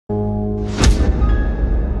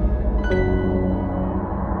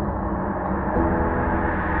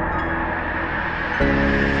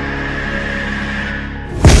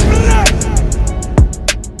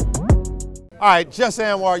All right, Jess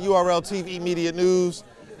Anwar, Urltv Media News,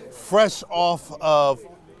 fresh off of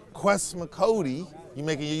Quest Mcody. You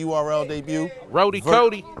making your URL debut.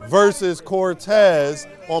 Cody versus Cortez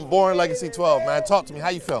on Born Legacy 12, man. Talk to me. How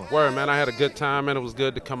you feeling? Word, man. I had a good time, man. It was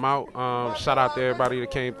good to come out. Shout out to everybody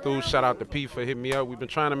that came through. Shout out to P for hitting me up. We've been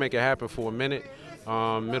trying to make it happen for a minute.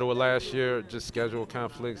 Middle of last year, just schedule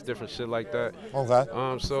conflicts, different shit like that.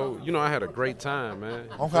 Okay. So, you know, I had a great time, man.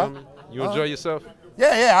 Okay. You enjoy yourself?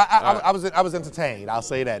 Yeah. I was entertained. I'll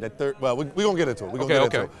say that. The third. Well, we're gonna get into it. We're gonna get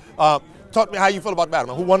into it. Talk to me how you feel about the battle,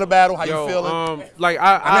 man. Who won the battle? How you feeling?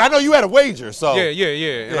 I know you had a wager, so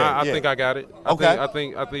yeah. And I think I got it. I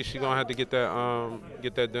think she's gonna have to get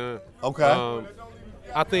that done. Okay.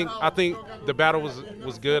 I think the battle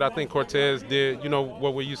was good. I think Cortez did, you know,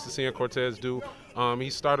 what we're used to seeing Cortez do. He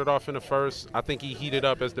started off in the first. I think he heated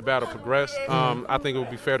up as the battle progressed. I think it would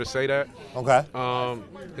be fair to say that. Okay.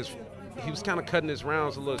 He was kind of cutting his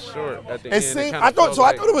rounds a little short at the end. I thought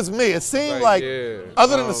it was me. It seemed like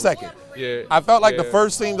other than the second. Yeah. I felt like the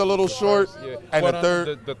first seemed a little short, and the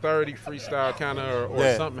third. The third, he freestyle kind of,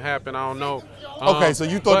 or something happened. I don't know. Okay, so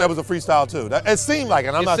you thought that was a freestyle too? It seemed like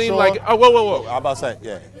it. I'm not sure. It seemed like. Oh, whoa. I'm about to say,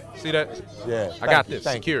 yeah. See that? Yeah. I got this.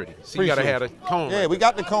 Security. See, you gotta have a cone. Yeah, we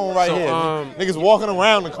got the cone right here. Niggas walking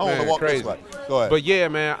around the cone to walk this way. Go ahead. But yeah,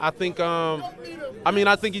 man, I think.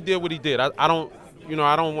 I think he did what he did. I don't. You know,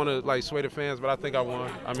 I don't want to like sway the fans, but I think I won.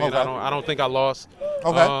 I mean, I don't think I lost.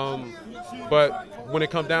 Okay. But when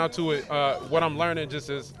it comes down to it, what I'm learning just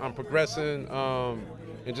is I'm progressing,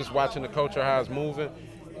 and just watching the culture how it's moving,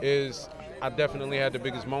 is I definitely had the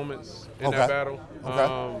biggest moments in that battle.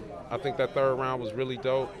 I think that third round was really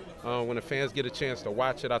dope. When the fans get a chance to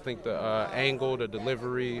watch it, I think the angle, the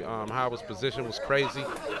delivery, how it was positioned was crazy.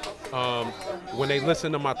 When they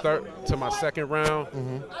listen to my second round,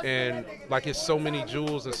 and like it's so many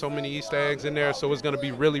jewels and so many Easter eggs in there, so it's gonna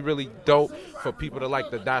be really, really dope for people to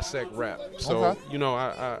like to dissect rap. So you know,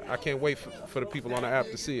 I can't wait for the people on the app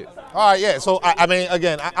to see it. All right, yeah. So I mean,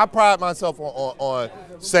 again, I pride myself on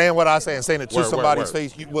saying what I say and saying it to somebody's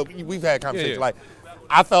face. We've had conversations like.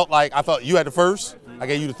 I felt you had the first. I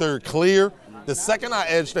gave you the third clear. The second I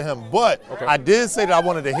edged to him, but I did say that I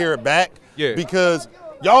wanted to hear it back because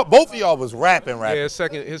both of y'all was rapping. Yeah, his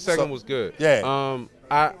second was good. Yeah.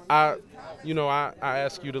 I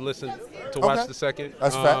ask you to listen to watch the second.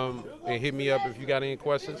 That's fact. And hit me up if you got any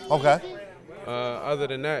questions. Okay. Other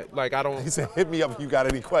than that, like I don't. He said, "Hit me up if you got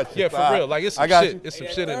any questions." Yeah, for real. Like it's some shit. It's some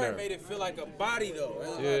shit in there. Made it feel like a body though.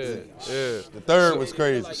 Yeah. The third was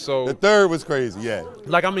crazy. So the third was crazy. Yeah.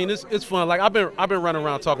 Like I mean, it's fun. Like I've been running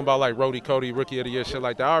around talking about like Cody, Rookie of the Year, shit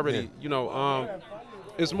like that. I already, you know,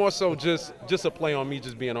 it's more so just a play on me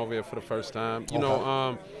just being over here for the first time. You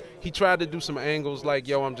know, he tried to do some angles like,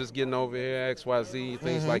 yo, I'm just getting over here, XYZ,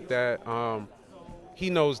 things like that.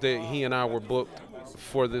 He knows that he and I were booked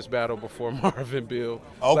for this battle before Marvin Bill.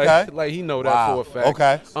 Okay. Like he know that for a fact.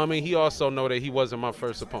 Okay. I mean, he also know that he wasn't my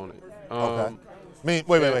first opponent. Okay. I mean,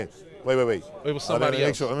 wait. It was somebody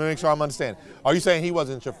else. Let me make sure I'm understanding. Are you saying he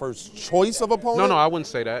wasn't your first choice of opponent? No, I wouldn't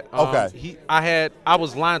say that. Okay. I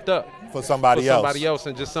was lined up for somebody else,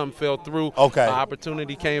 and just something fell through. Okay. An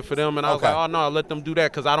opportunity came for them, and I was like, oh no, I'll let them do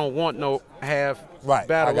that because I don't want no half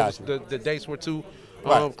battle. The dates were too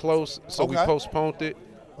close, so we postponed it.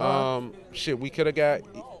 Shit, we could have got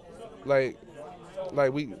like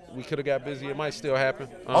we could have got busy. It might still happen.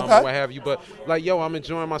 What have you? But like, yo, I'm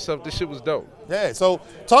enjoying myself. This shit was dope. Yeah. So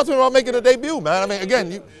talk to me about making a debut, man. I mean,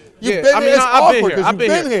 again, you've been I mean, here. It's awkward because you've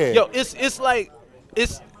been here. Yo, it's like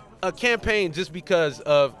it's a campaign just because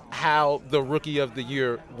of how the Rookie of the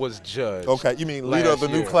Year was judged. Okay. You mean leader of the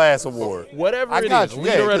new class award? Whatever it is,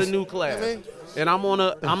 leader of the new class. And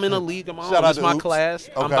I'm in a league of my own. It's my class.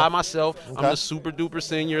 I'm by myself. I'm the super duper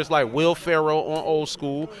senior. It's like Will Ferrell on Old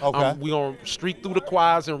School. We gonna streak through the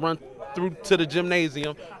quads and run through to the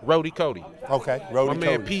gymnasium. Cody. Okay. My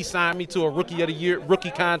man P signed me to a Rookie of the Year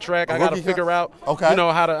contract. I gotta figure out you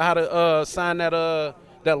know how to sign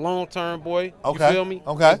that long term, boy. You feel me?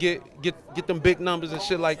 Okay. Get them big numbers and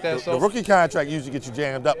shit like that. The rookie contract usually gets you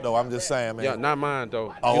jammed up, though. I'm just saying, man. Yeah, not mine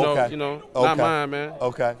though. Oh, You know, not mine, man.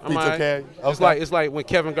 Okay. Pizza carry. It's like when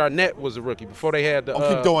Kevin Garnett was a rookie before they had the.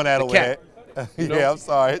 Keep doing that over there. You know? Yeah, I'm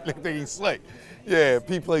sorry. I think he's slick. Yeah,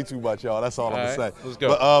 P play too much, y'all. That's all I'm gonna say. Let's go.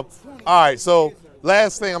 But all right. So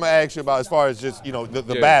last thing I'm gonna ask you about, as far as just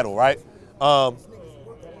the battle, right?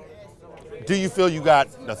 Do you feel you got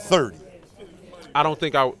the 30? I don't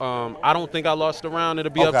think I lost the round.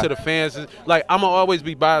 It'll be up to the fans. Like I'm gonna always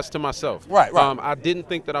be biased to myself. Right. I didn't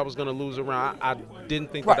think that I was gonna lose a round. I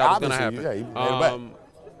didn't think that was gonna happen. Yeah, you made it back.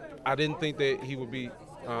 I didn't think that he would be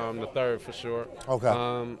the third for sure.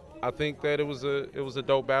 Okay. I think that it was a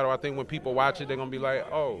dope battle. I think when people watch it, they're gonna be like,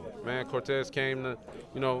 oh man, Cortez came to,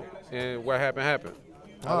 you know, and what happened.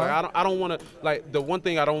 I don't want to, like, the one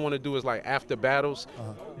thing I don't want to do is, like, after battles,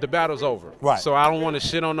 the battle's over. Right. So I don't want to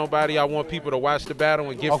shit on nobody. I want people to watch the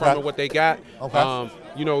battle and get from it what they got. Okay.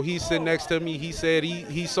 You know, he's sitting next to me. He said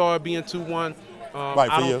he saw it being 2-1.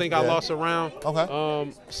 Right, I don't think I lost a round.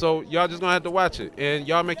 Okay. So y'all just gonna have to watch it, and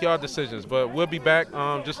y'all make y'all decisions. But we'll be back.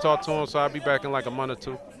 Just talk to him, so I'll be back in like a month or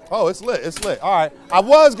two. Oh, it's lit. It's lit. All right. I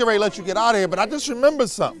was getting ready to let you get out of here, but I just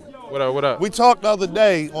remembered something. What up? What up? We talked the other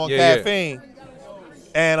day on Caffeine.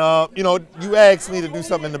 And, you know, you asked me to do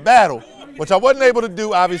something in the battle, which I wasn't able to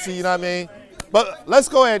do, obviously, you know what I mean? But let's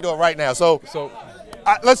go ahead and do it right now. So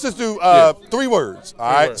let's just do 3 words,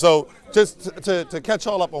 all right? So just to catch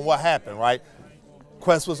all up on what happened, right?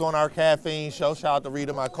 Quest was on our Caffeine show. Shout out to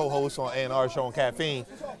Rita, my co-host on A&R show on Caffeine.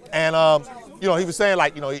 And, you know, he was saying,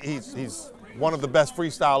 like, you know, he's one of the best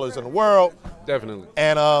freestylers in the world. Definitely.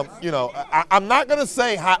 And, you know, I'm not going to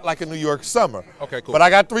say hot like a New York summer. Okay, cool. But I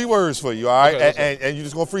got 3 words for you, all right? Okay, and you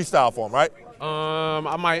just going to freestyle for them, right?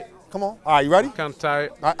 I might. Come on. All right, you ready? Kind of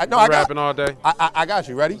tired. No, I got rapping all day. I got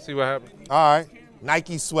you. Ready? See what happens. All right.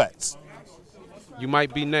 Nike sweats. You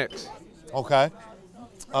might be next. Okay.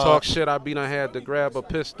 Talk shit, I be done had to grab a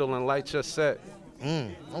pistol and light your set.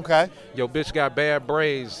 Okay. Yo, bitch got bad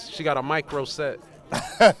braids. She got a micro set.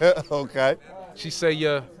 Okay. She say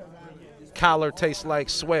your collar tastes like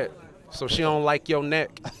sweat, so she don't like your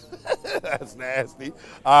neck. That's nasty.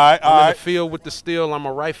 All right, I'm in the field with the steel. I'm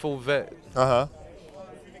a rifle vet. All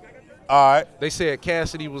right. They said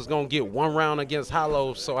Cassidy was going to get 1 round against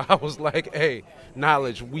Hollow, so I was like, hey,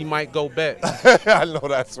 knowledge, we might go bet. I know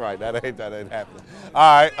that's right. That ain't happening.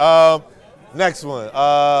 All right. Next one.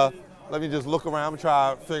 Let me just look around and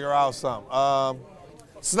try to figure out something.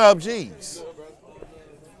 Snub G's.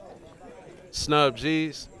 Snub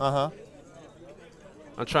G's. Uh-huh.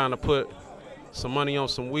 I'm trying to put some money on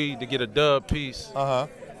some weed to get a dub piece. Uh-huh.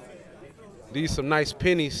 These some nice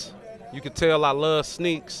pennies. You can tell I love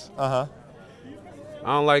sneaks. Uh-huh. I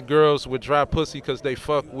don't like girls with dry pussy because they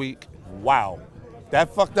fuck weak. Wow.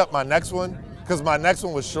 That fucked up my next one, because my next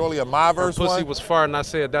one was surely a my verse Her pussy one. was farting. I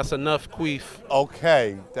said, that's enough queef.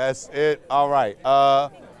 Okay, that's it. All right. I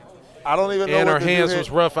don't even know and what her hands was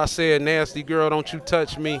rough. I said, nasty girl, don't you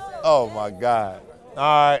touch me. Oh, my God.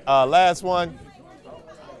 All right, last one.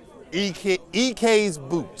 EK's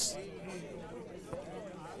boots.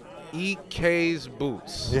 EK's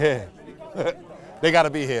boots. Yeah. They got to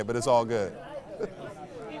be here, but it's all good.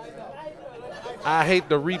 I hate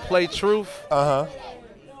to replay truth. Uh-huh.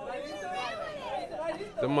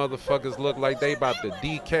 The motherfuckers look like they about to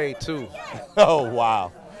DK, too. Oh,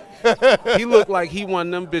 wow. He looked like he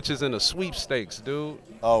won them bitches in a sweepstakes, dude.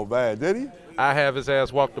 Oh, man, did he? I have his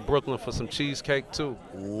ass walk to Brooklyn for some cheesecake, too.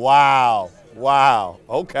 Wow. Wow.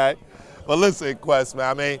 Okay. But listen, Quest, man,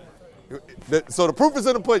 I mean, so the proof is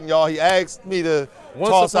in the pudding, y'all. He asked me to Once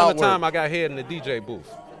toss out upon a time, words. I got head in the DJ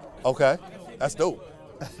booth. Okay. That's dope.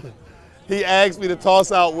 He asked me to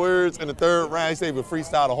toss out words in the 3rd round. He said he would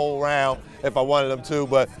freestyle the whole round if I wanted him to,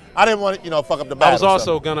 but I didn't want to, fuck up the battle. I was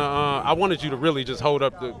also gonna, I wanted you to really just hold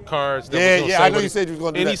up the cards. I know you said you was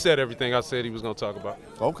gonna do that. And he said everything I said he was gonna talk about.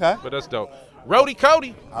 Okay. But that's dope.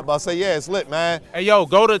 Mcody. I'm about to say, yeah, it's lit, man. Hey, yo,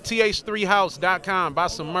 go to th3house.com, buy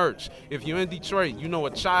some merch. If you're in Detroit, you know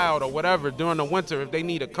a child or whatever during the winter, if they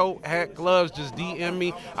need a coat, hat, gloves, just DM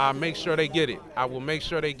me. I'll make sure they get it. I will make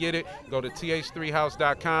sure they get it. Go to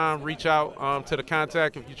th3house.com, reach out to the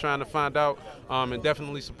contact if you're trying to find out, and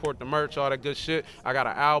definitely support the merch, all that good shit. I got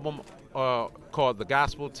an album called The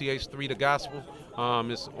Gospel, TH3 The Gospel.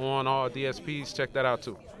 It's on all DSPs. Check that out,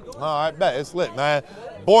 too. All right, bet. It's lit, man.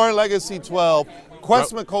 Born Legacy 12.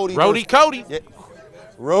 Quest Mcody. Cody. Yeah.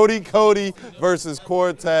 Urltv versus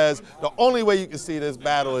Cortez. The only way you can see this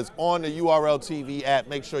battle is on the Urltv app.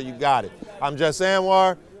 Make sure you got it. I'm Jess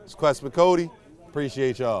Anwar. It's Quest Mcody.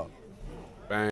 Appreciate y'all.